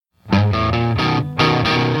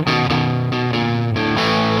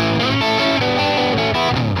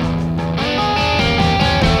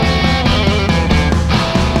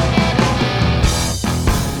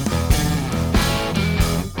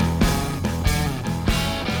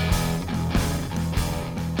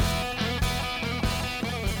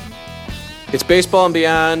It's Baseball and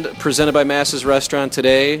Beyond, presented by Massa's Restaurant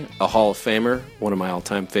today, a Hall of Famer, one of my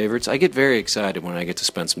all-time favorites. I get very excited when I get to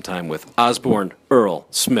spend some time with Osborne Earl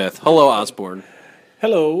Smith. Hello, Osborne.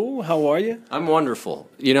 Hello, how are you? I'm wonderful.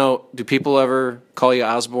 You know, do people ever call you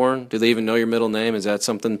Osborne? Do they even know your middle name? Is that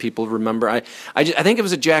something people remember? I think it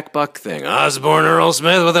was a Jack Buck thing. Osborne Earl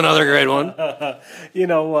Smith with another great one.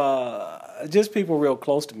 Just people real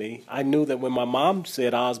close to me. I knew that when my mom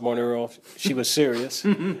said Osborne Earl, she was serious,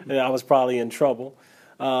 and I was probably in trouble.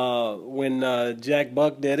 When Jack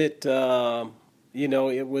Buck did it,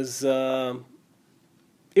 it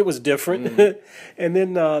was different. And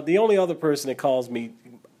then the only other person that calls me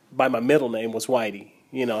by my middle name was Whitey.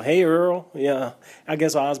 You know, hey Earl. Yeah, I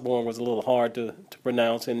guess Osborne was a little hard to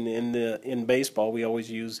pronounce. And in baseball, we always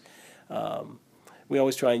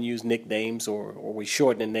try and use nicknames or we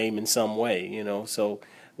shorten a name in some way. You know, so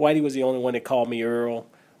Whitey was the only one that called me Earl.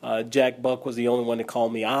 Jack Buck was the only one that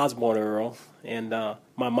called me Osborne Earl, and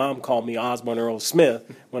my mom called me Osborne Earl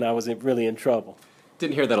Smith when I was really in trouble.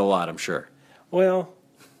 Didn't hear that a lot, I'm sure. Well,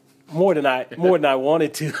 more than I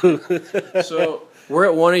wanted to. So we're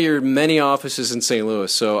at one of your many offices in St.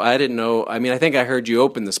 Louis. So I didn't know. I mean, I think I heard you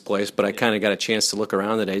open this place, but I kind of got a chance to look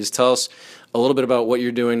around today. Just tell us a little bit about what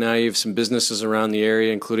you're doing now. You have some businesses around the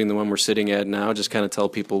area, including the one we're sitting at now. Just kind of tell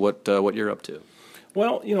people what you're up to.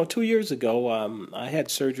 Well, 2 years ago, I had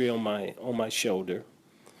surgery on my shoulder.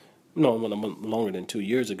 No, longer than 2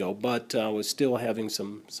 years ago, but I was still having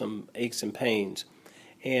some aches and pains.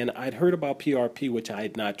 And I'd heard about PRP, which I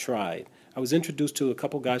had not tried. I was introduced to a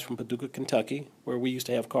couple guys from Paducah, Kentucky, where we used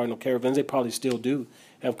to have Cardinal caravans. They probably still do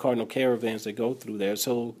have Cardinal caravans that go through there.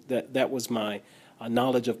 So that was my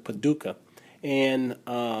knowledge of Paducah. And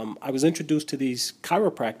I was introduced to these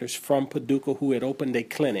chiropractors from Paducah who had opened a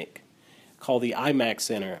clinic called the IMAC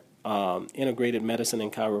Center, Integrated Medicine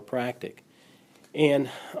and Chiropractic.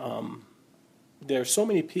 And there are so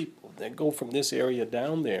many people that go from this area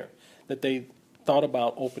down there that they thought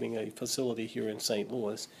about opening a facility here in St.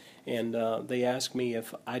 Louis, and they asked me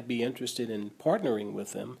if I'd be interested in partnering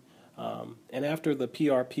with them. And after the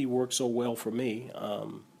PRP worked so well for me,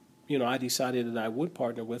 I decided that I would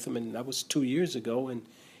partner with them, and that was 2 years ago. And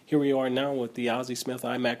here we are now with the Ozzie Smith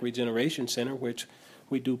IMAC Regeneration Center, which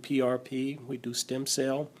we do PRP, we do stem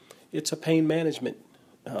cell. It's a pain management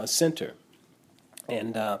center,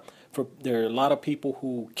 and there are a lot of people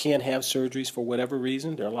who can't have surgeries for whatever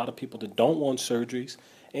reason. There are a lot of people that don't want surgeries,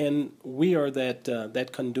 and we are that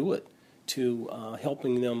conduit to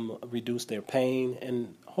helping them reduce their pain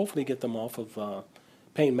and hopefully get them off of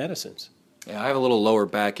pain medicines. Yeah, I have a little lower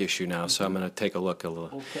back issue now, so I'm going to take a look a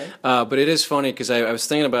little. Okay. But it is funny because I was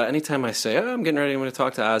thinking about anytime I say, I'm getting ready, I'm going to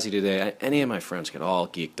talk to Ozzie today, any of my friends get all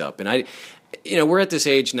geeked up. And we're at this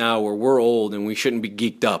age now where we're old and we shouldn't be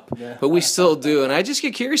geeked up, but we still do. And I just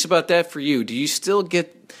get curious about that for you. Do you still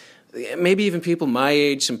get, maybe even people my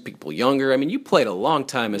age, some people younger? I mean, you played a long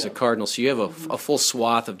time as a Cardinal, so you have a full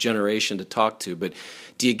swath of generation to talk to. But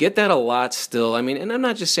do you get that a lot still? I mean, and I'm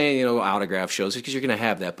not just saying, autograph shows, because you're going to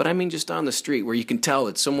have that. But I mean, just on the street where you can tell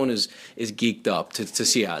that someone is geeked up to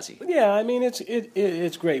see Ozzie. Yeah, I mean,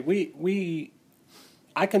 it's great.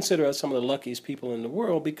 I consider us some of the luckiest people in the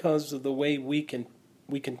world because of the way we can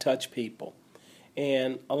touch people.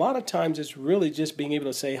 And a lot of times it's really just being able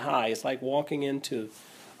to say hi. It's like walking into,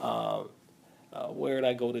 where did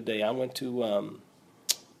I go today? I went to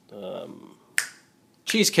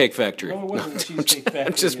Cheesecake Factory. No, it wasn't Cheesecake Factory.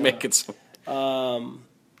 I'm just making some.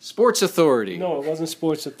 Sports Authority. No, it wasn't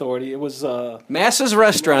Sports Authority. It was Massa's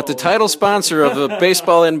Restaurant, the title sponsor of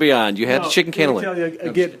Baseball and Beyond. You had chicken cannoli. I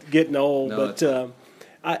tell you, getting old, but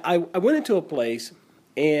I went into a place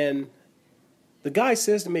and the guy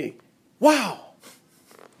says to me, "Wow,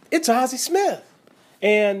 it's Ozzie Smith,"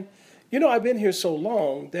 and I've been here so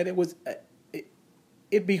long that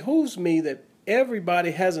it behooves me that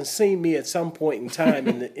everybody hasn't seen me at some point in time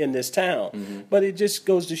in this town. Mm-hmm. But it just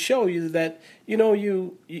goes to show you that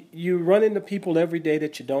you run into people every day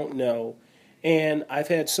that you don't know, and I've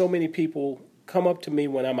had so many people come up to me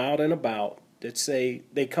when I'm out and about that say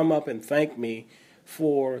they come up and thank me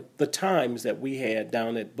for the times that we had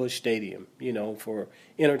down at Busch Stadium, for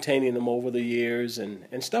entertaining them over the years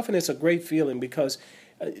and stuff. And it's a great feeling because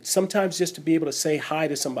sometimes just to be able to say hi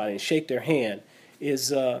to somebody and shake their hand is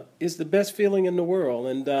the best feeling in the world.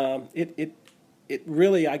 And it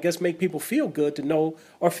really, I guess, make people feel good to know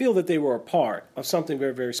or feel that they were a part of something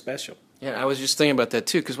very, very special. Yeah, I was just thinking about that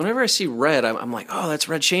too, because whenever I see Red, I'm like, oh, that's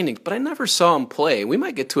Red Schoendienst, but I never saw him play. We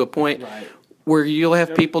might get to a point where you'll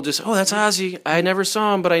have people just, oh, that's Ozzie. I never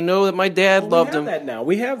saw him, but I know that my dad loved him.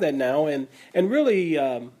 We have that now, and really,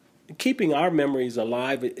 keeping our memories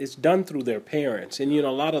alive is done through their parents. And,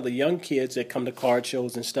 a lot of the young kids that come to card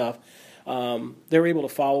shows and stuff, they're able to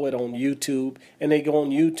follow it on YouTube, and they go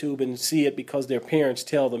on YouTube and see it because their parents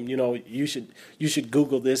tell them, you should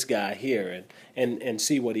Google this guy here and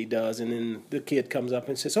see what he does. And then the kid comes up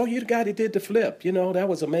and says, "Oh, you're the guy that did the flip. That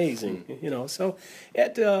was amazing." So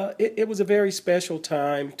it was a very special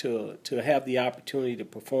time to have the opportunity to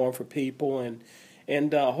perform for people,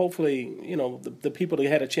 and hopefully, the people that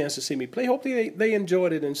had a chance to see me play, hopefully they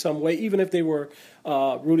enjoyed it in some way, even if they were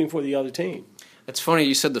rooting for the other team. It's funny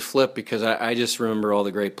you said the flip because I just remember all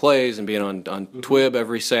the great plays and being on Twib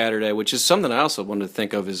every Saturday, which is something I also wanted to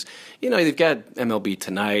think of is, you've got MLB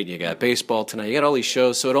Tonight, you got baseball tonight, you got all these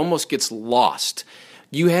shows, so it almost gets lost.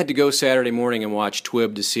 You had to go Saturday morning and watch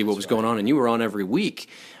Twib to see what was going on, and you were on every week.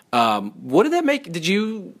 What did that make? Did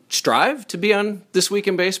you strive to be on This Week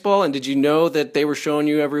in Baseball, and did you know that they were showing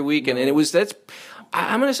you every week? And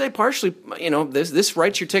I'm going to say partially, this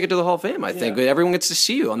writes your ticket to the Hall of Fame, I think. Everyone gets to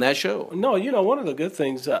see you on that show. No, one of the good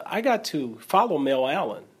things, I got to follow Mel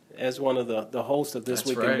Allen as one of the hosts of This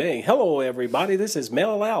Week in Baseball. Hello, everybody. This is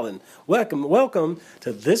Mel Allen. Welcome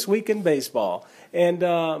to This Week in Baseball. And,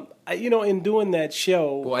 in doing that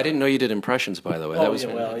show... Well, I didn't know you did impressions, by the way. It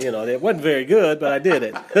wasn't very good, but I did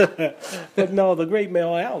it. But no, the great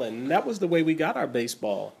Mel Allen, that was the way we got our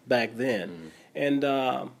baseball back then. And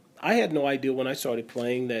I had no idea when I started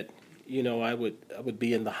playing that, I would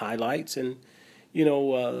be in the highlights. And,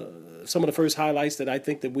 some of the first highlights that I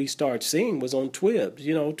think that we started seeing was on Twibs,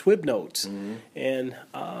 Twib notes. Mm-hmm. And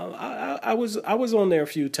I was on there a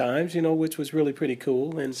few times, which was really pretty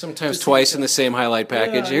cool. And sometimes twice in the same highlight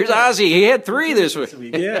package. Here's Ozzie. He had 3 this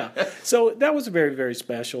week. Yeah. So that was very, very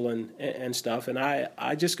special and stuff. And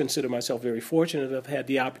I just consider myself very fortunate to have had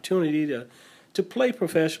the opportunity to play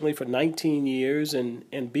professionally for 19 years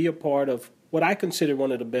and be a part of what I consider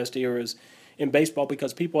one of the best eras in baseball,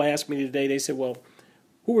 because people ask me today, they said, well,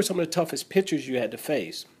 who were some of the toughest pitchers you had to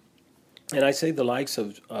face? And I say the likes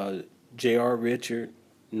of J.R. Richard,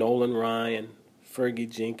 Nolan Ryan, Fergie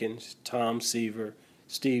Jenkins, Tom Seaver,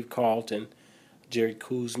 Steve Carlton, Jerry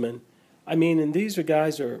Koosman. I mean, and these are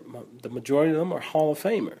guys, the majority of them are Hall of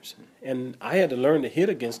Famers. And I had to learn to hit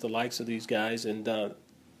against the likes of these guys, and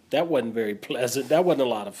that wasn't very pleasant. That wasn't a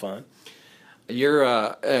lot of fun. You're,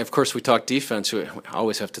 of course, we talk defense. We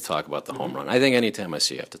always have to talk about the home run. I think anytime I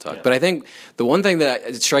see you have to talk. Yeah. But I think the one thing that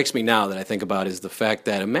it strikes me now that I think about is the fact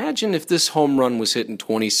that imagine if this home run was hit in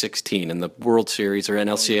 2016 in the World Series or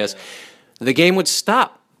NLCS, the game would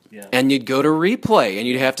stop. Yeah. And you'd go to replay, and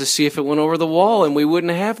you'd have to see if it went over the wall, and we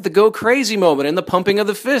wouldn't have the go crazy moment and the pumping of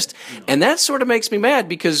the fist. Yeah. And that sort of makes me mad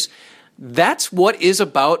because that's what is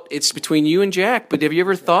about. It's between you and Jack. But have you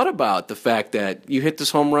ever thought about the fact that you hit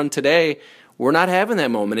this home run today? We're not having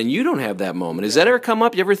that moment, and you don't have that moment. Does that ever come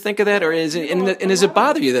up? You ever think of that, or is it? And does it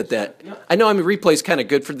bother you that? I know. Replay is kind of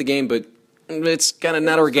good for the game, but it's kind of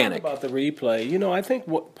not organic. About the replay, I think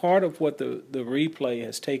part of what the replay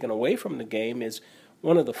has taken away from the game is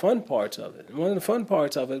one of the fun parts of it. And one of the fun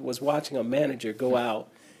parts of it was watching a manager go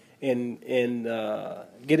out and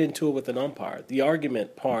get into it with an umpire. The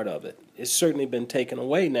argument part of it has certainly been taken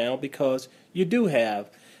away now because you do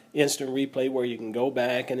have instant replay where you can go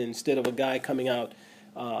back, and instead of a guy coming out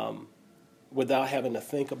without having to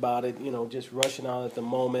think about it, just rushing out at the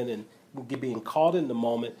moment and being caught in the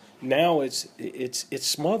moment, now it's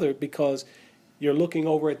smothered because you're looking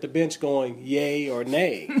over at the bench going yay or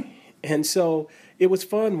nay. And so it was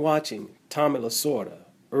fun watching Tommy Lasorda,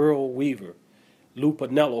 Earl Weaver, Lou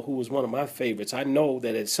Piniella, who was one of my favorites. I know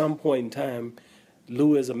that at some point in time,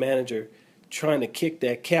 Lou as a manager trying to kick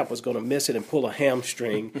that cap was going to miss it and pull a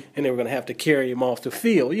hamstring, and they were going to have to carry him off the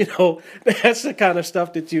field. That's the kind of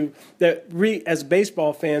stuff as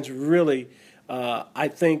baseball fans really, I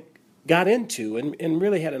think, got into and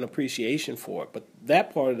really had an appreciation for it. But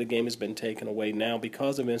that part of the game has been taken away now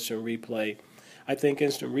because of instant replay. I think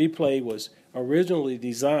instant replay was originally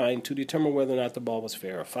designed to determine whether or not the ball was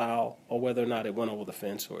fair or foul, or whether or not it went over the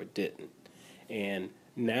fence or it didn't. And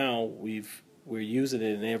now we're using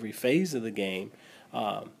it in every phase of the game.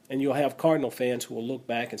 And you'll have Cardinal fans who will look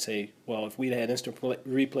back and say, well, if we'd had instant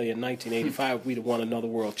replay in 1985, we'd have won another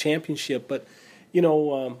world championship. But,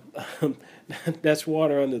 that's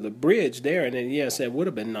water under the bridge there. And then, yes, that would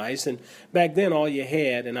have been nice. And back then all you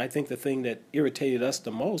had, and I think the thing that irritated us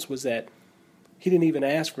the most was that he didn't even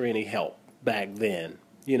ask for any help back then.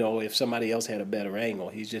 If somebody else had a better angle,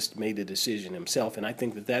 he just made the decision himself. And I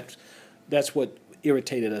think that's what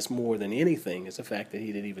irritated us more than anything is the fact that he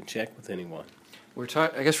didn't even check with anyone.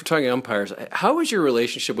 I guess we're talking umpires. How was your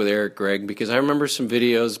relationship with Eric Gregg? Because I remember some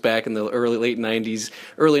videos back in the late '90s,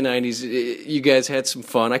 early '90s. You guys had some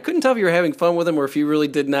fun. I couldn't tell if you were having fun with him or if you really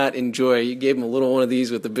did not enjoy. You gave him a little one of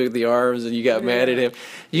these with the arms, and you got mad at him.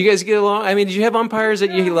 You guys get along? I mean, did you have umpires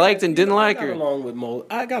that you liked and didn't like? I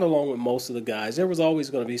got along with most of the guys. There was always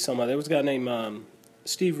going to be somebody. There was a guy named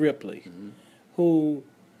Steve Ripley, who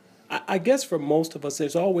I guess for most of us,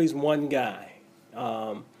 there's always one guy.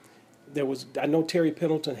 I know Terry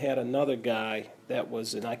Pendleton had another guy that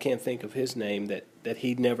was, and I can't think of his name, that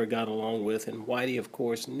he never got along with, and Whitey, of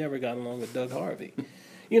course, never got along with Doug Harvey.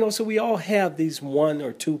 So we all have these one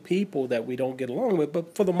or two people that we don't get along with,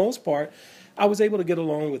 but for the most part, I was able to get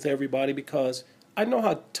along with everybody because I know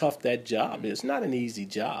how tough that job is. It's not an easy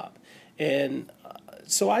job. And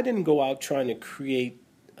so I didn't go out trying to create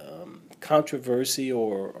controversy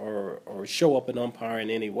or show up an umpire in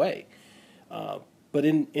any way. But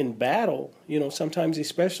in battle, sometimes,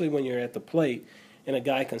 especially when you're at the plate and a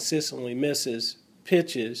guy consistently misses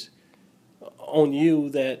pitches on you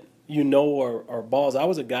that are balls. I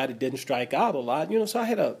was a guy that didn't strike out a lot, so I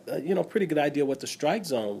had a pretty good idea what the strike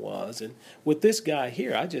zone was. And with this guy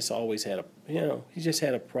here, I just always had he just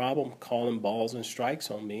had a problem calling balls and strikes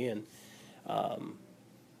on me, and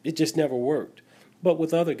it just never worked. But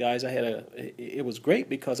with other guys, it was great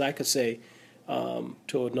because I could say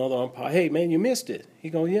to another umpire, "Hey, man, you missed it." He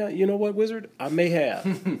go, "Yeah, you know what, Wizard? I may have."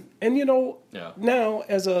 And now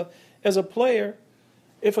as a player,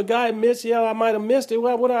 if a guy missed, I might have missed it.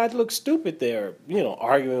 Well, I'd look stupid there,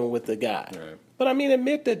 arguing with the guy. Right. But I mean,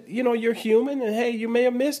 admit that you're human, and hey, you may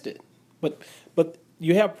have missed it. But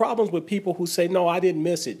you have problems with people who say, "No, I didn't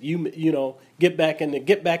miss it. Get back in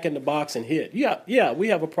the box and hit." Yeah, we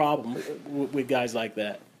have a problem with guys like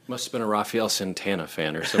that. Must have been a Rafael Santana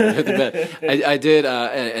fan or something. I did,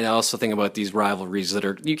 and I also think about these rivalries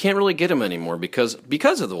that you can't really get them anymore because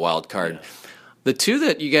of the wild card. Yeah. The two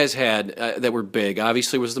that you guys had that were big,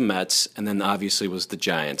 obviously, was the Mets, and then obviously was the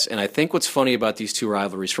Giants. And I think what's funny about these two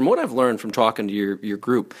rivalries, from what I've learned from talking to your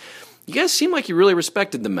group, you guys seem like you really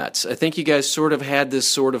respected the Mets. I think you guys sort of had this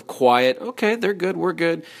sort of quiet, okay, they're good, we're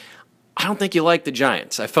good. I don't think you liked the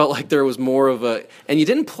Giants. I felt like there was more of and you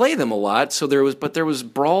didn't play them a lot, so there was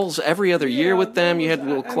brawls every other year with them. You had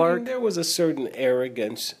Will Clark. There was a certain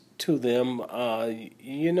arrogance to them. I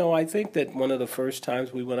think that one of the first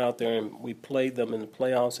times we went out there and we played them in the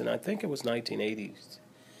playoffs, and I think it was 1980s.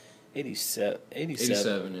 87,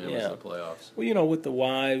 yeah, was the playoffs. Well, with the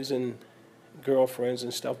wives and girlfriends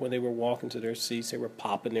and stuff, when they were walking to their seats, they were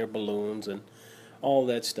popping their balloons and all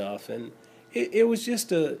that stuff, and it was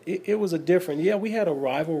just it was a different. Yeah, we had a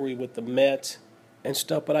rivalry with the Mets and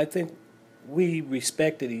stuff, but I think we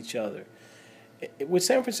respected each other. With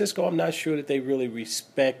San Francisco, I'm not sure that they really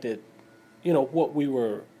respected, what we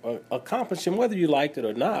were accomplishing, whether you liked it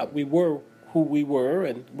or not. We were who we were,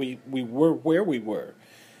 and we were where we were.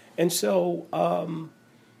 And so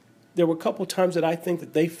there were a couple of times that I think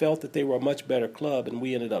that they felt that they were a much better club, and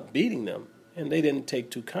we ended up beating them, and they didn't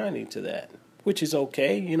take too kindly to that, which is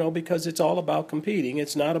okay, because it's all about competing.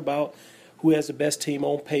 It's not about who has the best team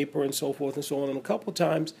on paper and so forth and so on. And a couple of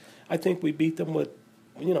times, I think we beat them with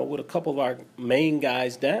a couple of our main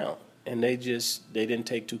guys down, and they didn't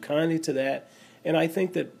take too kindly to that. And I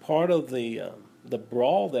think that part of the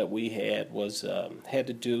brawl that we had had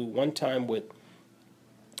to do one time with,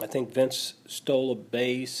 I think Vince stole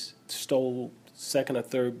second or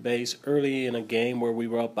third base early in a game where we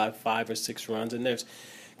were up by 5 or 6 runs, and there's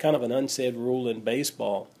kind of an unsaid rule in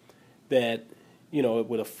baseball that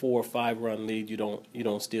with a 4 or 5 run lead, you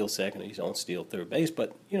don't steal second or you don't steal third base.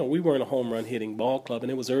 But we weren't a home run hitting ball club,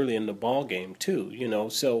 and it was early in the ball game too.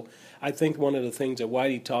 So I think one of the things that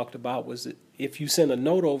Whitey talked about was that if you send a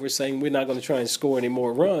note over saying we're not going to try and score any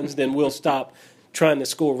more runs, then we'll stop trying to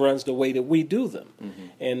score runs the way that we do them. Mm-hmm.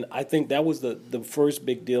 And I think that was the first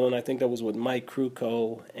big deal, and I think that was with Mike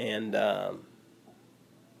Krukow, and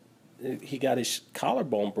he got his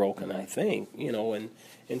collarbone broken, I think,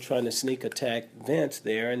 and trying to sneak attack Vince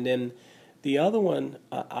there. And then the other one,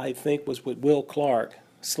 I think, was with Will Clark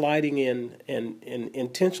sliding in and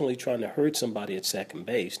intentionally trying to hurt somebody at second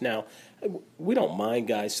base. Now, we don't mind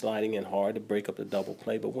guys sliding in hard to break up the double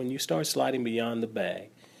play, but when you start sliding beyond the bag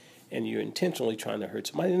and you're intentionally trying to hurt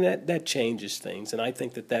somebody, and that changes things. And I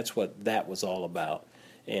think that's what that was all about.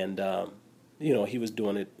 And he was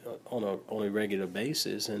doing it on a regular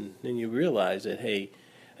basis, and then you realize that, hey,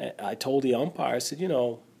 I told the umpire, I said,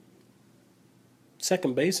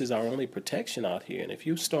 second base is our only protection out here, and if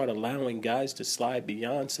you start allowing guys to slide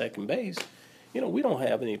beyond second base, we don't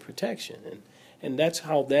have any protection, and that's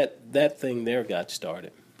how that thing there got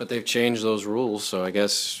started. But they've changed those rules, so I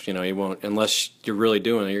guess, you won't, unless you're really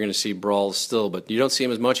doing it, you're going to see brawls still, but you don't see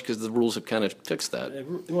them as much because the rules have kind of fixed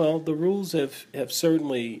that. Well, the rules have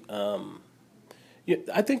certainly,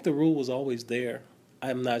 I think the rule was always there.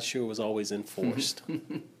 I'm not sure it was always enforced.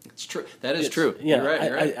 It's true. That is true. Yeah, you're right.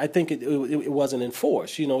 You're right. I think it wasn't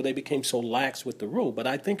enforced. They became so lax with the rule, but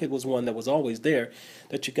I think it was one that was always there,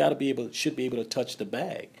 that you should be able to touch the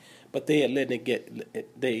bag, but they had let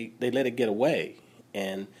it get away,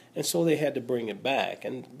 and so they had to bring it back,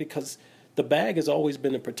 and because the bag has always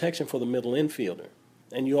been a protection for the middle infielder,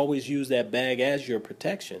 and you always use that bag as your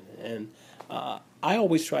protection, and I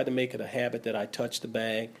always try to make it a habit that I touch the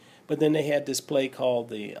bag. But then they had this play called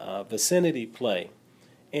the vicinity play.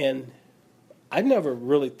 And I never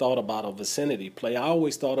really thought about a vicinity play. I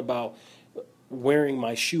always thought about wearing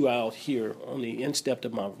my shoe out here on the instep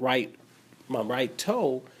of my right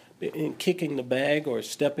toe and kicking the bag or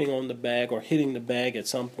stepping on the bag or hitting the bag at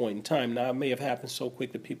some point in time. Now, it may have happened so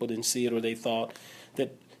quick that people didn't see it, or they thought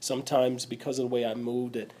that sometimes because of the way I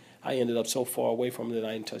moved that I ended up so far away from it that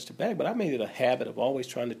I didn't touch the bag. But I made it a habit of always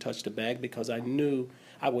trying to touch the bag because I knew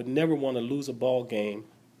I would never want to lose a ball game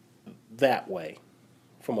that way,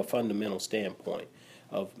 from a fundamental standpoint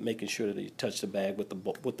of making sure that you touch the bag with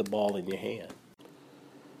the ball in your hand.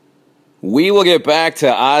 We will get back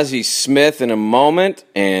to Ozzie Smith in a moment,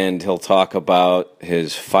 and he'll talk about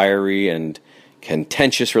his fiery and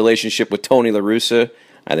contentious relationship with Tony La Russa.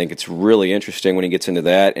 I think it's really interesting when he gets into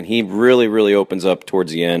that, and he really, really opens up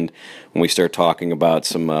towards the end when we start talking about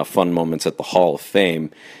some fun moments at the Hall of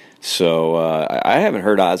Fame. So I haven't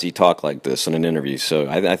heard Ozzie talk like this in an interview, so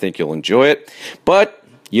I think you'll enjoy it. But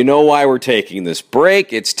you know why we're taking this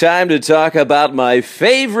break. It's time to talk about my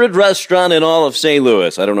favorite restaurant in all of St.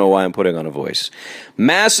 Louis. I don't know why I'm putting on a voice.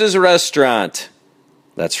 Massa's Restaurant.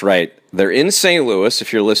 That's right. They're in St. Louis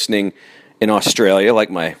if you're listening in Australia,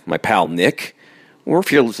 like my pal Nick, or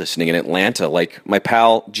if you're listening in Atlanta, like my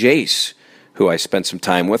pal Jace, who I spent some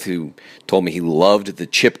time with, who told me he loved the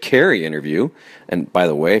Chip Carey interview. And by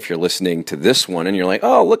the way, if you're listening to this one and you're like,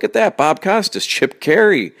 oh, look at that, Bob Costas, Chip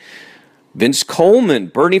Carey, Vince Coleman,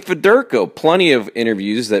 Bernie Federko, plenty of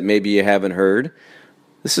interviews that maybe you haven't heard.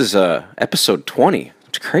 This is episode 20.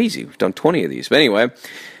 It's crazy. We've done 20 of these. But anyway,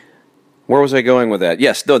 where was I going with that?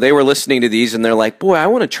 Yes, no, they were listening to these and they're like, boy, I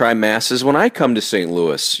want to try Massa's when I come to St.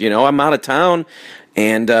 Louis. I'm out of town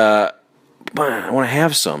and I want to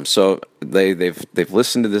have some. So they've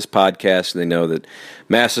listened to this podcast and they know that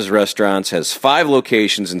Massa's Restaurants has 5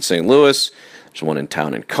 locations in St. Louis. There's one in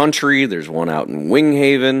Town and Country. There's one out in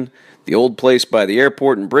Winghaven, the old place by the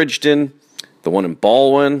airport in Bridgeton, the one in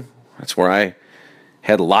Baldwin. That's where I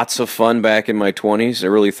had lots of fun back in my 20s,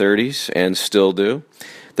 early 30s, and still do.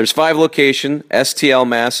 There's 5 locations.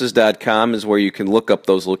 STLMassas.com is where you can look up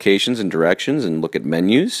those locations and directions and look at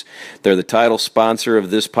menus. They're the title sponsor of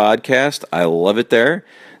this podcast. I love it there.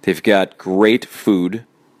 They've got great food,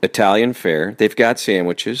 Italian fare. They've got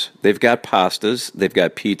sandwiches. They've got pastas. They've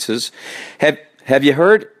got pizzas. Have you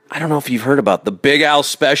heard? I don't know if you've heard about the Big Al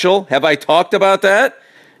Special. Have I talked about that?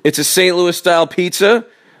 It's a St. Louis-style pizza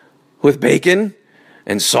with bacon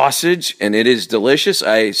and sausage, and it is delicious.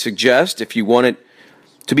 I suggest if you want it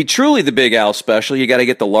to be truly the Big Al Special, you got to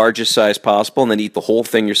get the largest size possible and then eat the whole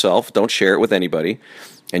thing yourself. Don't share it with anybody,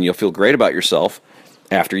 and you'll feel great about yourself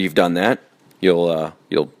after you've done that. You'll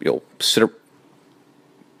sit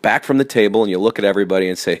back from the table and you'll look at everybody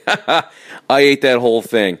and say, "Ha ha! I ate that whole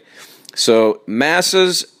thing." So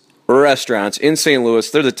Massa's Restaurants in St. Louis,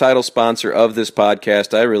 they're the title sponsor of this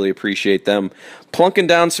podcast. I really appreciate them plunking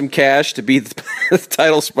down some cash to be the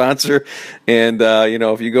title sponsor. And,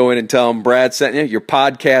 if you go in and tell them Brad sent you, your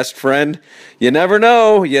podcast friend, you never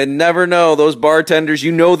know. You never know. Those bartenders,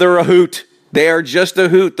 they're a hoot. They are just a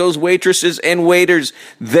hoot. Those waitresses and waiters,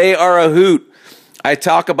 they are a hoot. I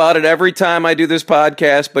talk about it every time I do this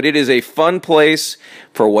podcast, but it is a fun place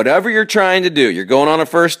for whatever you're trying to do. You're going on a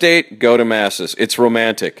first date, go to Massa's. It's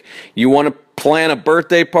romantic. You want to plan a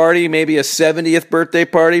birthday party, maybe a 70th birthday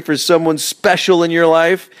party for someone special in your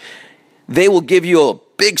life, they will give you a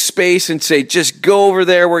big space and say, just go over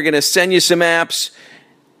there. We're going to send you some apps.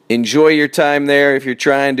 Enjoy your time there. If you're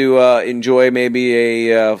trying to enjoy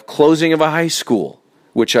maybe a closing of a high school,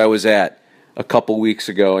 which I was at a couple weeks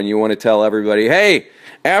ago, and you want to tell everybody, hey,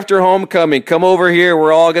 after homecoming, come over here.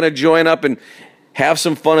 We're all going to join up and have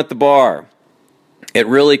some fun at the bar. It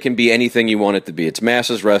really can be anything you want it to be. It's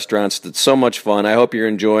Massa's Restaurants. It's so much fun. I hope you're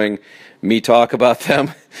enjoying me talk about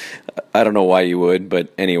them. I don't know why you would,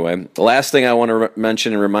 but anyway. The last thing I want to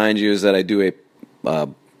mention and remind you is that I do a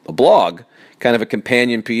blog, kind of a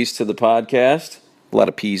companion piece to the podcast. A lot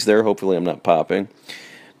of P's there. Hopefully I'm not popping.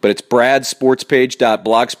 But it's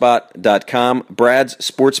bradsportspage.blogspot.com,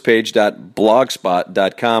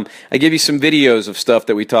 bradsportspage.blogspot.com. I give you some videos of stuff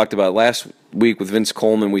that we talked about. Last week with Vince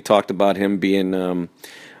Coleman, we talked about him being,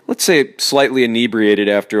 let's say, slightly inebriated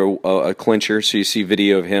after a clincher. So you see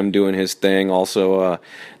video of him doing his thing. Also,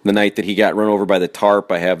 the night that he got run over by the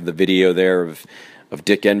tarp, I have the video there of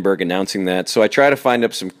Dick Enberg announcing that. So I try to find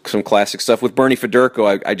up some classic stuff. With Bernie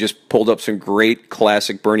Federko, I just pulled up some great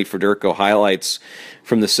classic Bernie Federko highlights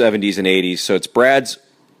from the 70s and 80s. So it's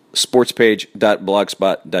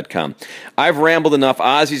bradsportspage.blogspot.com. I've rambled enough.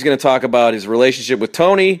 Ozzy's going to talk about his relationship with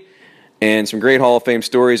Tony and some great Hall of Fame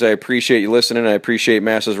stories. I appreciate you listening. I appreciate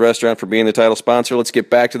Massa's Restaurant for being the title sponsor. Let's get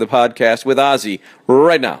back to the podcast with Ozzy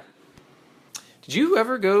right now. Did you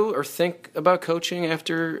ever go or think about coaching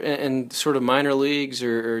after and sort of minor leagues?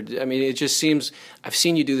 Or I mean, it just seems I've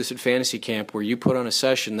seen you do this at fantasy camp where you put on a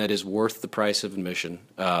session that is worth the price of admission.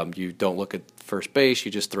 You don't look at first base,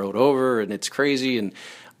 you just throw it over, and it's crazy. And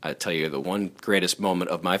I tell you, the one greatest moment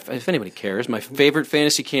of if anybody cares, my favorite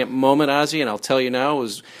fantasy camp moment, Ozzy, and I'll tell you now,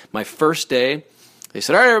 was my first day. They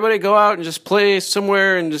said, all right, everybody, go out and just play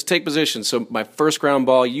somewhere and just take position. So my first ground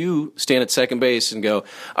ball, you stand at second base and go,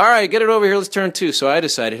 all right, get it over here, let's turn two. So I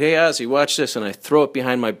decided, hey, Ozzy, watch this, and I throw it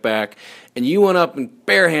behind my back. And you went up and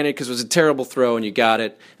barehanded because it was a terrible throw, and you got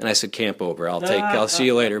it. And I said, camp over. I'll see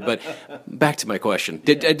you later. But back to my question.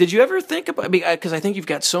 Did you ever think about, because I think you've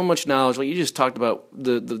got so much knowledge. Like you just talked about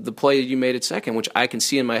the play you made at second, which I can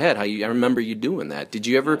see in my head. I remember you doing that. Did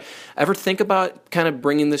you ever think about kind of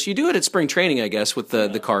bringing this? You do it at spring training, I guess, with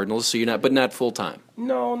the Cardinals. So but not full time.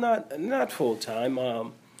 No, not full time.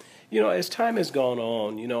 As time has gone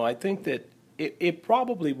on, I think that it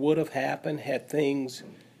probably would have happened had things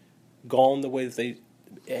gone the way that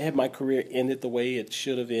had my career ended the way it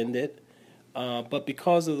should have ended. But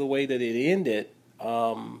because of the way that it ended,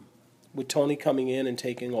 with Tony coming in and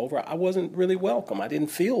taking over, I wasn't really welcome. I didn't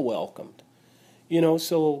feel welcomed.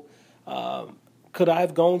 So could I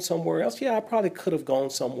have gone somewhere else? Yeah, I probably could have gone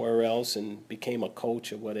somewhere else and became a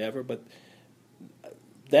coach or whatever, but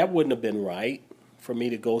that wouldn't have been right for me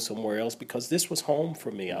to go somewhere else because this was home for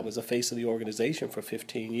me. I was the face of the organization for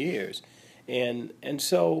 15 years. And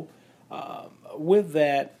so with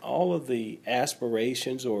that, all of the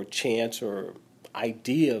aspirations or chance or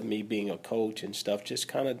idea of me being a coach and stuff just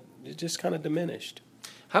kind of diminished.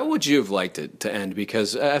 How would you have liked it to end?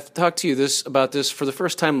 Because I've talked to you about this for the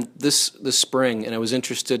first time this spring, and I was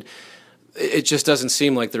interested. It just doesn't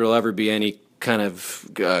seem like there will ever be any kind of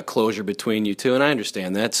closure between you two, and I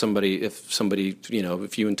understand that.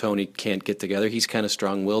 If you and Tony can't get together, he's kind of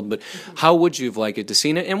strong-willed. But how would you have liked it to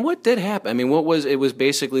see it? And what did happen? I mean, it was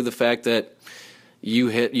basically the fact that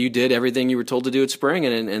you did everything you were told to do at spring,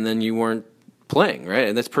 and then you weren't playing, right?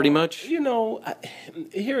 And that's pretty much.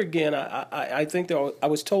 Here again, I think that I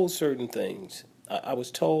was told certain things. I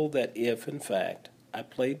was told that if, in fact, I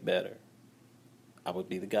played better, I would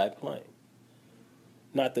be the guy playing.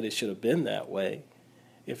 Not that it should have been that way.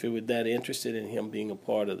 If you were that interested in him being a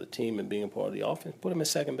part of the team and being a part of the offense, put him at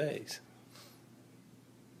second base.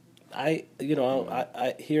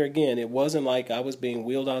 Here again, it wasn't like I was being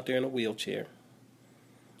wheeled out there in a wheelchair.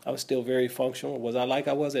 I was still very functional. Was I like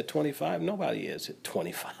I was at 25? Nobody is at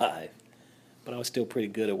 25. But I was still pretty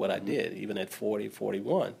good at what I did, even at 40,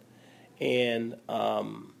 41. And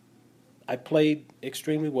I played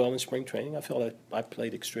extremely well in spring training. I felt like I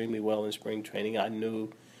played extremely well in spring training. I knew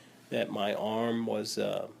that my arm was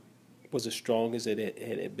as strong as it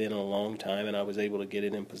had been in a long time, and I was able to get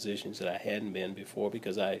it in positions that I hadn't been before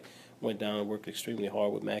because I went down and worked extremely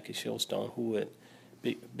hard with Mackie Shilstone, who had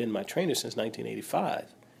been my trainer since 1985.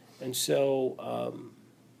 And so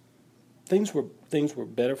things were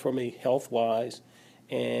better for me health-wise,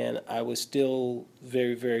 and I was still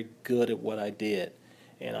very, very good at what I did.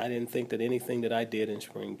 And I didn't think that anything that I did in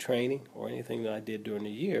spring training or anything that I did during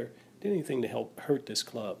the year did anything to help hurt this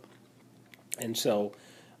club. And so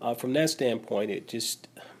from that standpoint, it just,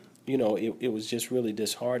 it was just really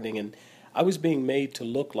disheartening. And I was being made to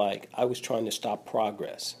look like I was trying to stop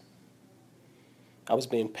progress. I was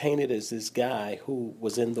being painted as this guy who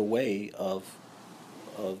was in the way of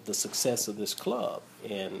the success of this club.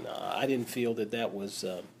 And I didn't feel that was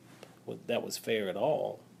fair at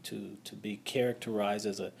all. To be characterized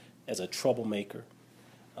as a troublemaker,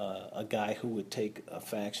 a guy who would take a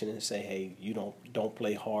faction and say, "Hey, you don't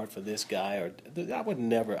play hard for this guy," or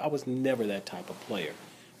I was never that type of player.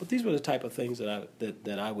 But these were the type of things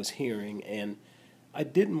that I was hearing, and I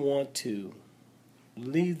didn't want to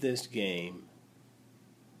leave this game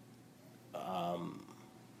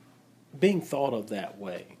being thought of that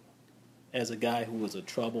way, as a guy who was a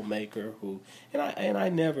troublemaker and I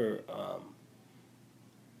never.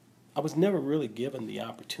 I was never really given the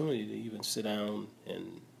opportunity to even sit down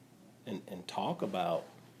and talk about,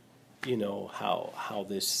 how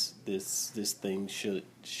this thing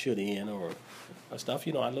should end or stuff.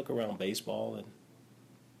 I look around baseball and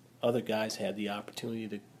other guys had the opportunity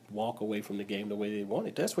to walk away from the game the way they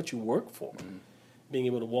wanted. That's what you work for, being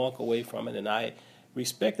able to walk away from it. And I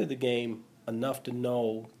respected the game enough to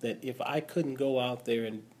know that if I couldn't go out there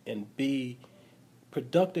and be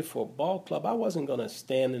productive for a ball club, I wasn't going to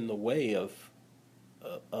stand in the way of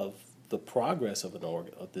the progress of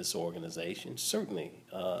this organization. Certainly,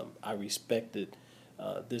 I respected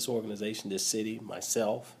this organization, this city,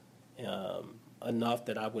 myself, enough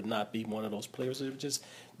that I would not be one of those players that were just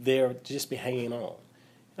there, just be hanging on.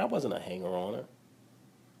 And I wasn't a hanger-oner.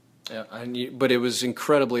 Yeah, but it was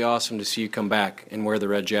incredibly awesome to see you come back and wear the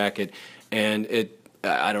red jacket. And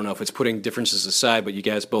I don't know if it's putting differences aside, but you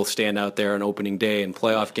guys both stand out there on opening day and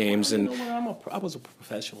playoff games. And I was a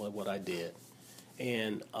professional at what I did.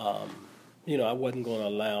 And, I wasn't going to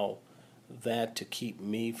allow that to keep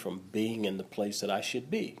me from being in the place that I should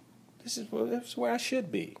be. This is where I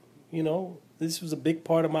should be. This was a big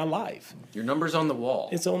part of my life. Your number's on the wall.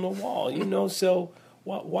 It's on the wall, so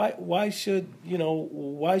why should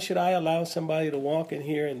I allow somebody to walk in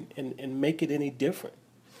here and make it any different?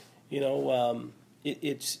 It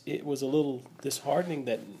was a little disheartening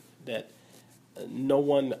that no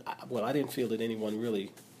one, I didn't feel that anyone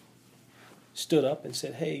really stood up and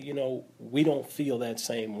said, hey, we don't feel that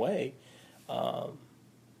same way.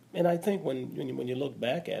 And I think when you look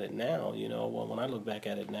back at it now, when I look back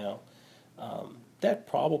at it now, that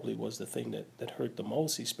probably was the thing that hurt the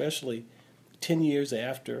most, especially 10 years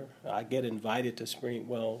after I get invited to spring.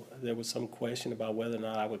 Well, there was some question about whether or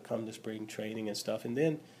not I would come to spring training and stuff. And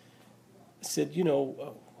then I said,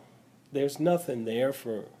 there's nothing there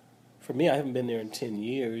for me. I haven't been there in 10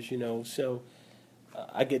 years, so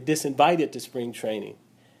I get disinvited to spring training.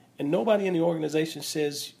 And nobody in the organization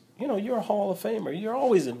says, you're a Hall of Famer. You're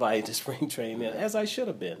always invited to spring training, as I should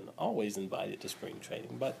have been, always invited to spring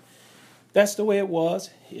training. But that's the way it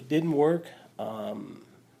was. It didn't work and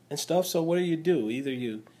stuff. So what do? Either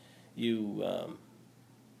you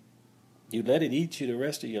let it eat you the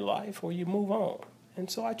rest of your life, or you move on. And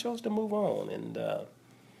so I chose to move on. And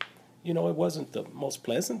it wasn't the most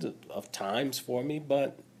pleasant of times for me,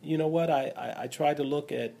 but you know what? I tried to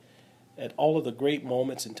look at all of the great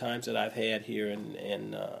moments and times that I've had here,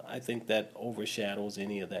 and I think that overshadows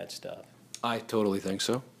any of that stuff. I totally think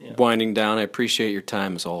so. Yeah. Winding down, I appreciate your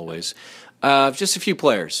time as always. Just a few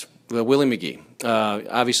players. Willie McGee,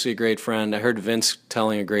 obviously a great friend. I heard Vince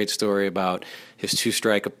telling a great story about his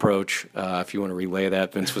two-strike approach. If you want to relay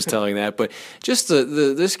that, Vince was telling that. But just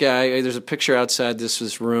this guy, there's a picture outside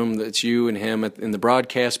this room that's you and him in the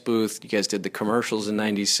broadcast booth. You guys did the commercials in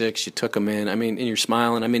 '96. You took him in. I mean, and you're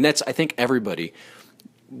smiling. I mean, I think everybody.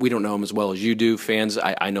 We don't know him as well as you do. Fans,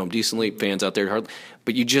 I know him decently. Fans out there, hardly,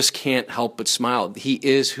 but you just can't help but smile. He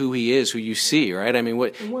is, who you see, right? I mean,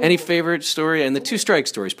 any favorite story? And the two-strike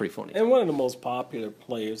story is pretty funny. And one of the most popular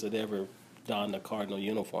players that ever donned the Cardinal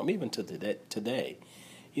uniform, even to today.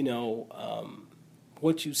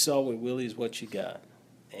 What you saw with Willie is what you got.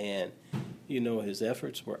 And, his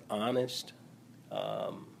efforts were honest.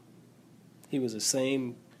 He was the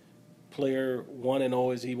same player,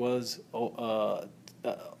 1-0 as he was 0-2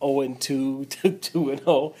 to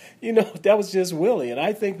 2-0. That was just Willie. And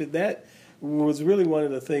I think that was really one of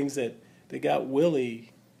the things that got Willie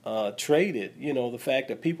traded. The fact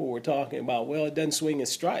that people were talking about, well, it doesn't swing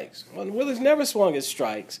his strikes. Well, Willie's never swung his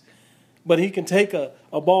strikes. But he can take a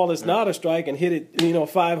ball that's not a strike and hit it,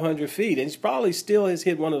 500 feet. And he probably still has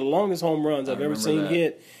hit one of the longest home runs I've ever seen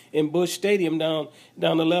hit in Busch Stadium down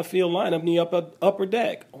the left field line up in the upper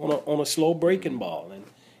deck on a slow breaking ball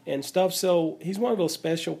and stuff. So he's one of those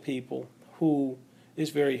special people who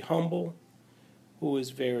is very humble, who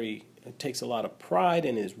takes a lot of pride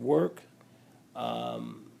in his work,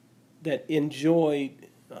 that enjoyed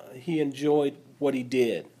what he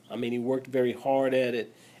did. I mean, he worked very hard at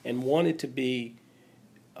it. And wanted to be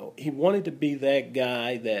that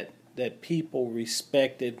guy that people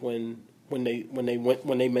respected when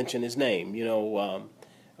they mention his name,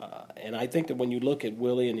 and I think that when you look at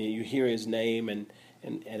Willie and you hear his name and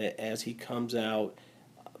as he comes out,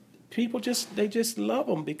 people just love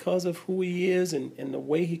him because of who he is and the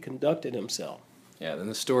way he conducted himself. Yeah, then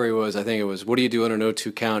the story was, I think it was, what do you do on an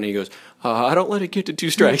 0-2 count? And he goes, I don't let it get to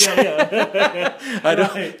two strikes. Yeah. I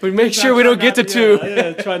don't. But make sure we don't get to two.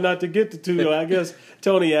 Try not to get to two. I guess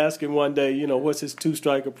Tony asked him one day, what's his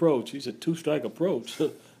two-strike approach? He said, two-strike approach?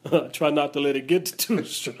 try not to let it get to 2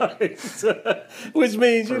 strikes, which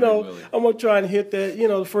means, Perfect, Willie. I'm going to try and hit that,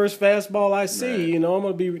 the first fastball I see, Right. I'm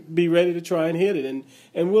going to be ready to try and hit it.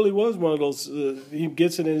 And Willie was one of those, he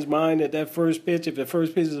gets it in his mind that first pitch, if the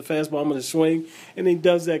first pitch is a fastball, I'm going to swing. And he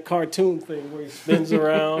does that cartoon thing where he spins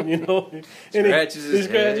around, and Scratches his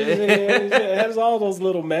scratches head. his head. He has all those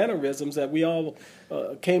little mannerisms that we all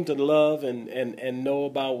came to love and know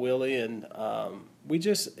about Willie. And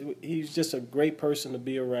he's just a great person to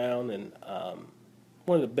be around, and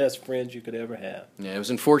one of the best friends you could ever have. Yeah, it was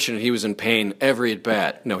unfortunate he was in pain every at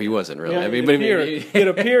bat. No, he wasn't really. Yeah, I mean, it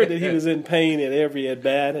appeared that he was in pain at every at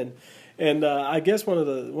bat, and I guess one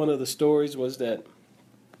of the stories was that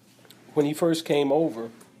when he first came over,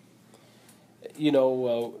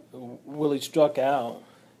 Willie struck out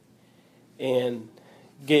and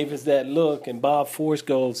gave us that look, and Bob Force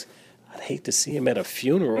goes, "I'd hate to see him at a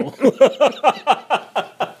funeral."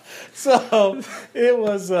 So it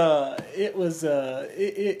was a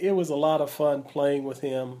lot of fun playing with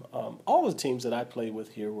him. All the teams that I played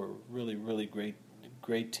with here were really, really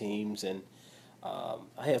great teams, and I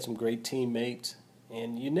had some great teammates.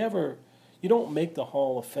 And you don't make the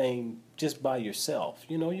Hall of Fame just by yourself.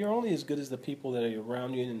 You're only as good as the people that are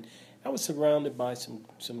around you. And I was surrounded by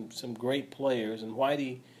some great players, and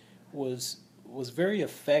Whitey was very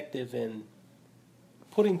effective in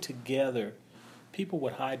putting together people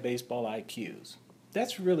with high baseball IQs.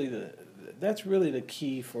 That's really the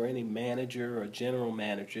key for any manager or general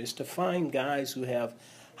manager, is to find guys who have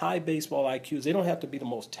high baseball IQs. They don't have to be the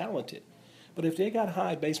most talented, but if they got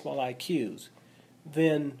high baseball IQs,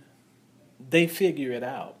 then they figure it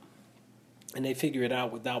out, and they figure it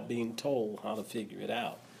out without being told how to figure it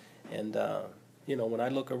out. And when I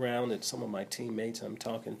look around at some of my teammates, I'm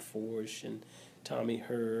talking Forsh and Tommy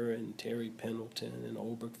Herr and Terry Pendleton and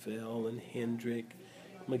Obergefell and Hendrick,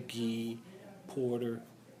 McGee, Porter.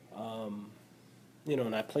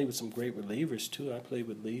 And I played with some great relievers too. I played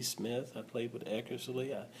with Lee Smith. I played with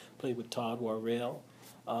Eckersley. I played with Todd Warrell.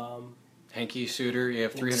 Hanky Suter, you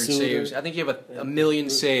have 300 Suter. saves. I think you have a million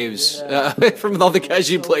saves Yeah. from all the guys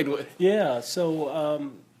you played with. Yeah,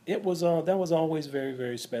 so that was always very,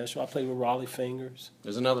 very special. I played with Raleigh Fingers.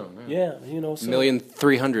 There's another one. Right? Yeah, A million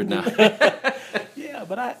 300 now. Yeah,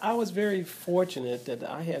 but I was very fortunate that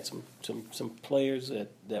I had some players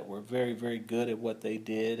that were very, very good at what they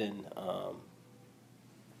did, and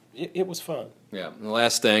it was fun. Yeah. And the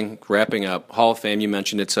last thing, wrapping up, Hall of Fame, you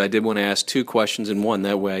mentioned it, so I did want to ask 2 questions in one.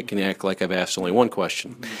 That way I can act like I've asked only 1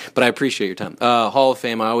 question. But I appreciate your time. Hall of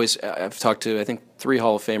Fame, I've talked to, I think, 3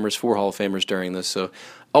 Hall of Famers, 4 Hall of Famers during this, so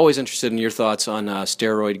always interested in your thoughts on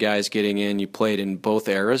steroid guys getting in. You played in both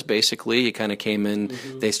eras, basically. You kind of came in,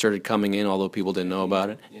 they started coming in, although people didn't know about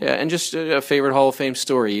it. Yeah, and just a favorite Hall of Fame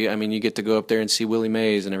story. You get to go up there and see Willie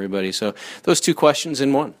Mays and everybody. So those 2 questions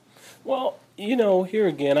in one. Well, here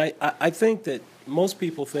again, I think that most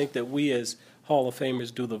people think that we as Hall of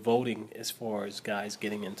Famers do the voting as far as guys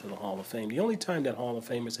getting into the Hall of Fame. The only time that Hall of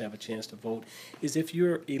Famers have a chance to vote is if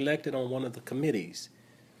you're elected on one of the committees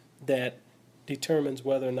that determines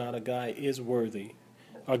whether or not a guy is worthy,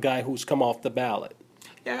 a guy who's come off the ballot.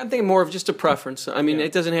 Yeah, I think more of just a preference.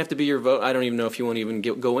 It doesn't have to be your vote. I don't even know if you want to even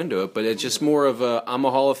go into it, but it's just more of I'm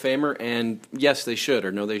a Hall of Famer, and yes, they should,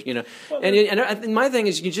 or no, they, Well, and my thing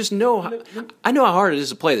is, you just know, I know how hard it is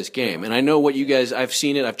to play this game, and I know what you guys, I've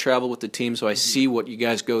seen it, I've traveled with the team, so I see what you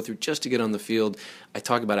guys go through just to get on the field. I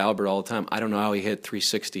talk about Albert all the time. I don't know how he hit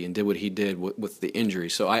 360 and did what he did with the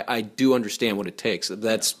injury, so I do understand what it takes.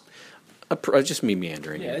 That's just me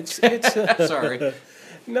meandering. Yeah, here. it's Sorry.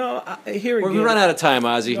 No, here again. We run out of time,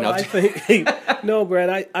 Ozzie. No,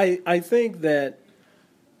 Brad. I think that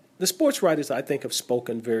the sports writers, I think, have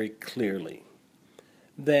spoken very clearly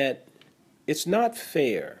that it's not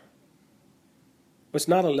fair. It's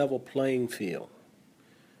not a level playing field.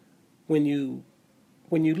 When you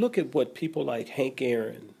look at what people like Hank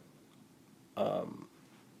Aaron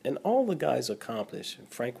and all the guys accomplished,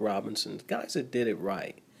 Frank Robinson, guys that did it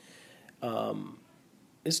right.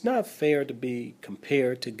 It's not fair to be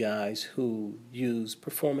compared to guys who use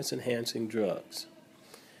performance-enhancing drugs.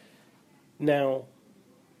 Now,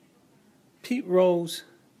 Pete Rose,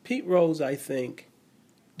 I think,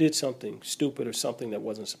 did something stupid or something that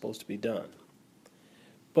wasn't supposed to be done.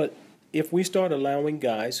 But if we start allowing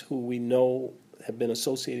guys who we know have been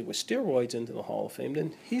associated with steroids into the Hall of Fame,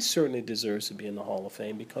 then he certainly deserves to be in the Hall of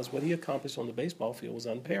Fame because what he accomplished on the baseball field was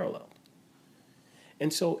unparalleled.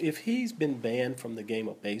 And so if he's been banned from the game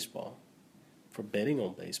of baseball for betting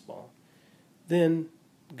on baseball, then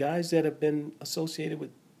guys that have been associated with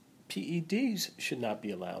PEDs should not be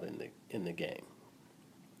allowed in the game.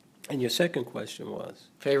 And your second question was?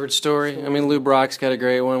 Favorite story? I mean, Lou Brock's got a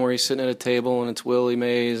great one where he's sitting at a table and it's Willie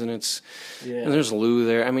Mays and and there's Lou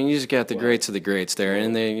there. I mean, you just got the greats of the greats there,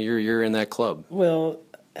 and you're in that club. Well,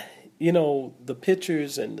 you know, the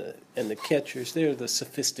pitchers and the catchers, they're the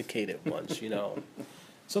sophisticated ones, you know.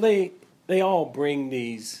 So they all bring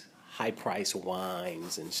these high-priced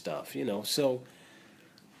wines and stuff, you know. So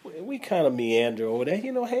we kind of meander over there,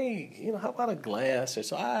 you know, hey, you know, how about a glass? Or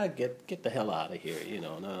so get the hell out of here, you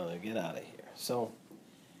know, no, get out of here. So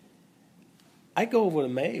I go over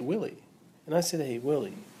to Willie, and I said, hey,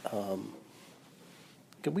 Willie,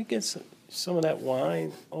 can we get some of that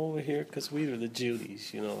wine over here? Because we were the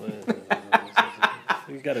Judys, you know.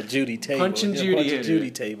 We got a Judy table. Punch and Judy. A bunch of Judy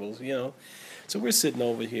tables, you know. So we're sitting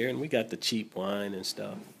over here, and we got the cheap wine and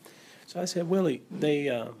stuff. So I said, Willie,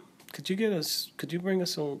 could you bring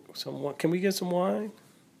us some wine? Can we get some wine?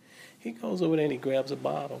 He goes over there and he grabs a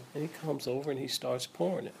bottle, and he comes over and he starts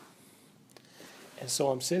pouring it. And so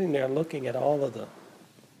I'm sitting there looking at all of the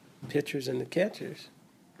pitchers and the catchers.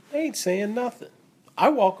 They ain't saying nothing. I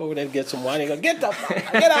walk over there and get some wine and go, get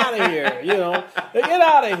out of here, you know, get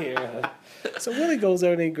out of here. So Willie goes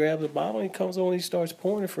there and he grabs a bottle and he comes over and he starts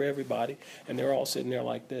pouring it for everybody, and they're all sitting there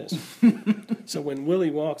like this. So when Willie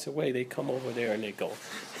walks away, they come over there and they go,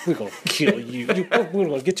 we're going to kill you. We're going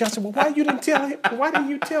to get you. I said, well, why didn't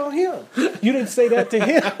you tell him? You didn't say that to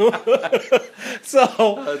him.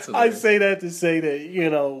 So I say that to say that, you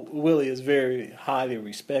know, Willie is very highly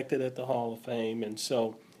respected at the Hall of Fame. And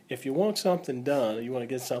so if you want something done, or you want to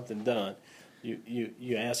get something done,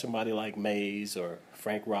 you ask somebody like Mays or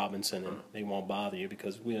Frank Robinson, and they won't bother you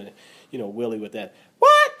because Willie with that.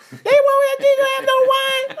 What? They won't let you have no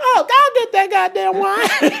wine? Oh, I'll get that goddamn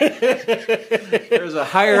wine. There's a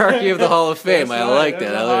hierarchy of the Hall of Fame. That's I right. like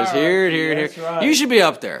that. There's here. That's right. You should be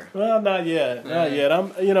up there. Well, not yet. Not yet.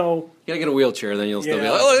 You gotta get a wheelchair, then you'll still be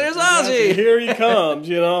like, oh, there's exactly. Ozzy. Here he comes,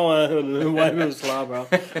 you know. Wipe his slobber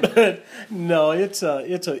out. No,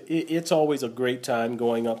 it's always a great time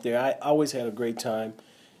going up there. I always had a great time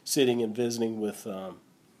sitting and visiting with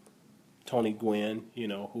Tony Gwynn, you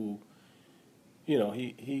know, who, you know,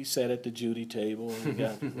 he sat at the Judy table, and we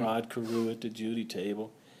got Rod Carew at the Judy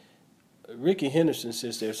table. Ricky Henderson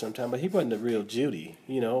sits there sometimes, but he wasn't the real Judy,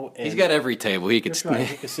 you know. And he's got every table. He could right.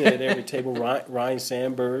 He could sit at every table. Ryan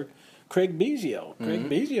Sandberg, Craig Biggio. Craig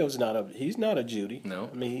Biggio's not a Judy. No.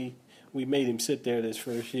 I mean, we made him sit there this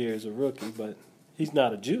first year as a rookie, but he's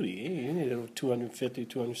not a Judy. He needed a 250,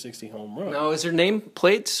 260 home run. Now, is there name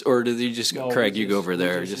plates, or did you just, Craig, you go over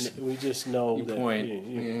there? We just know you that point.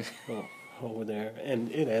 You over there.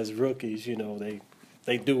 And as rookies, you know,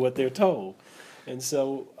 they do what they're told. And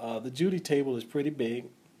so the Judy table is pretty big,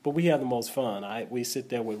 but we have the most fun. We sit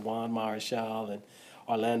there with Juan Marichal and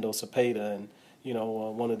Orlando Cepeda, and, you know,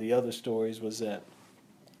 one of the other stories was that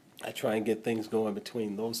I try and get things going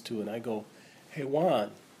between those two, and I go, hey, Juan,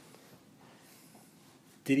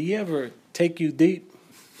 did he ever take you deep?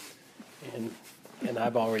 And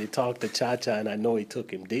I've already talked to Cha-Cha, and I know he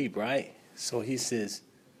took him deep, right? So he says,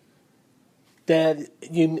 Dad,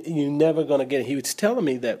 you're never going to get it. He was telling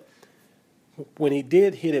me that when he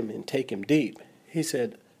did hit him and take him deep, he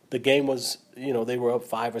said the game was, you know, they were up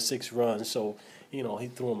 5 or 6 runs, so, you know, he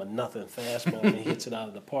threw him a nothing fastball and he hits it out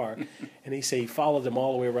of the park. And he said he followed them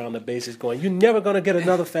all the way around the bases going, you're never going to get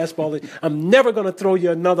another fastball. I'm never going to throw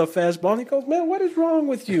you another fastball. And he goes, man, what is wrong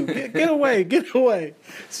with you? Get away, get away.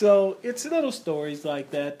 So it's little stories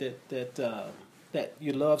like that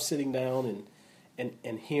you love sitting down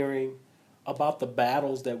and hearing about the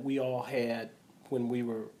battles that we all had when we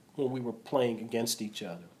were playing against each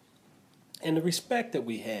other, and the respect that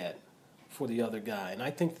we had for the other guy. And I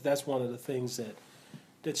think that's one of the things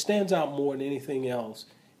that stands out more than anything else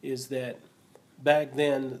is that back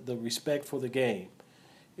then, the respect for the game.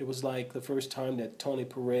 It was like the first time that Tony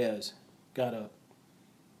Perez got a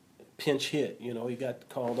pinch hit. You know, he got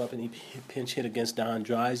called up and he pinch hit against Don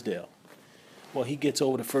Drysdale. Well, he gets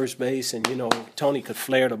over to first base, and, you know, Tony could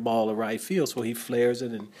flare the ball to right field, so he flares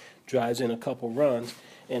it and drives in a couple runs.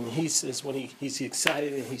 And he says when he's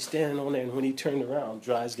excited and he's standing on there, and when he turned around,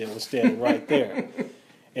 Drysdale was standing right there.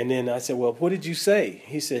 And then I said, well, what did you say?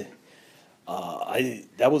 He said,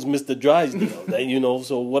 that was Mr. Drysdale. You know,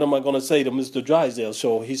 so what am I going to say to Mr. Drysdale?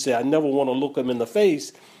 So he said, I never want to look him in the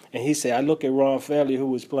face. And he said, I look at Ron Fairley, who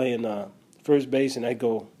was playing first base, and I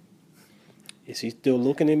go, is he still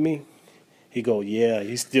looking at me? He go, yeah,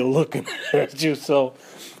 he's still looking at you. So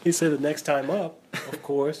he said the next time up, of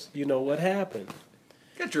course, you know what happened.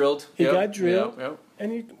 Got drilled. He got drilled, yep.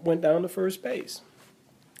 And he went down to first base.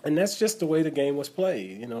 And that's just the way the game was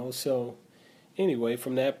played, you know. So anyway,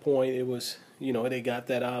 from that point, it was, they got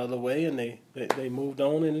that out of the way, and they moved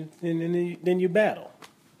on, and then you battle.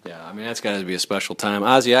 Yeah, I mean, that's got to be a special time.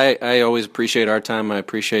 Ozzy, I always appreciate our time. I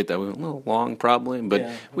appreciate that we were a little long, probably, but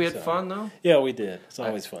we had fun, though. Yeah, we did. It's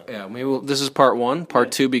always fun. Yeah, this is part 1.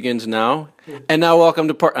 Part 2 begins now. And now welcome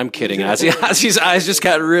to I'm kidding, Ozzy. Ozzy's eyes just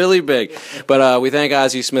got really big. But we thank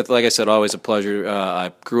Ozzy Smith. Like I said, always a pleasure.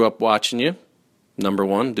 I grew up watching you. Number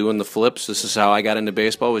 1, doing the flips. This is how I got into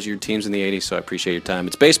baseball, was your teams in the 80s, so I appreciate your time.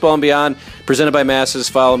 It's Baseball and Beyond, presented by Masses.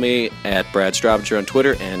 Follow me at Brad Straubinger on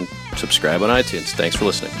Twitter and subscribe on iTunes. Thanks for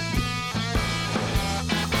listening.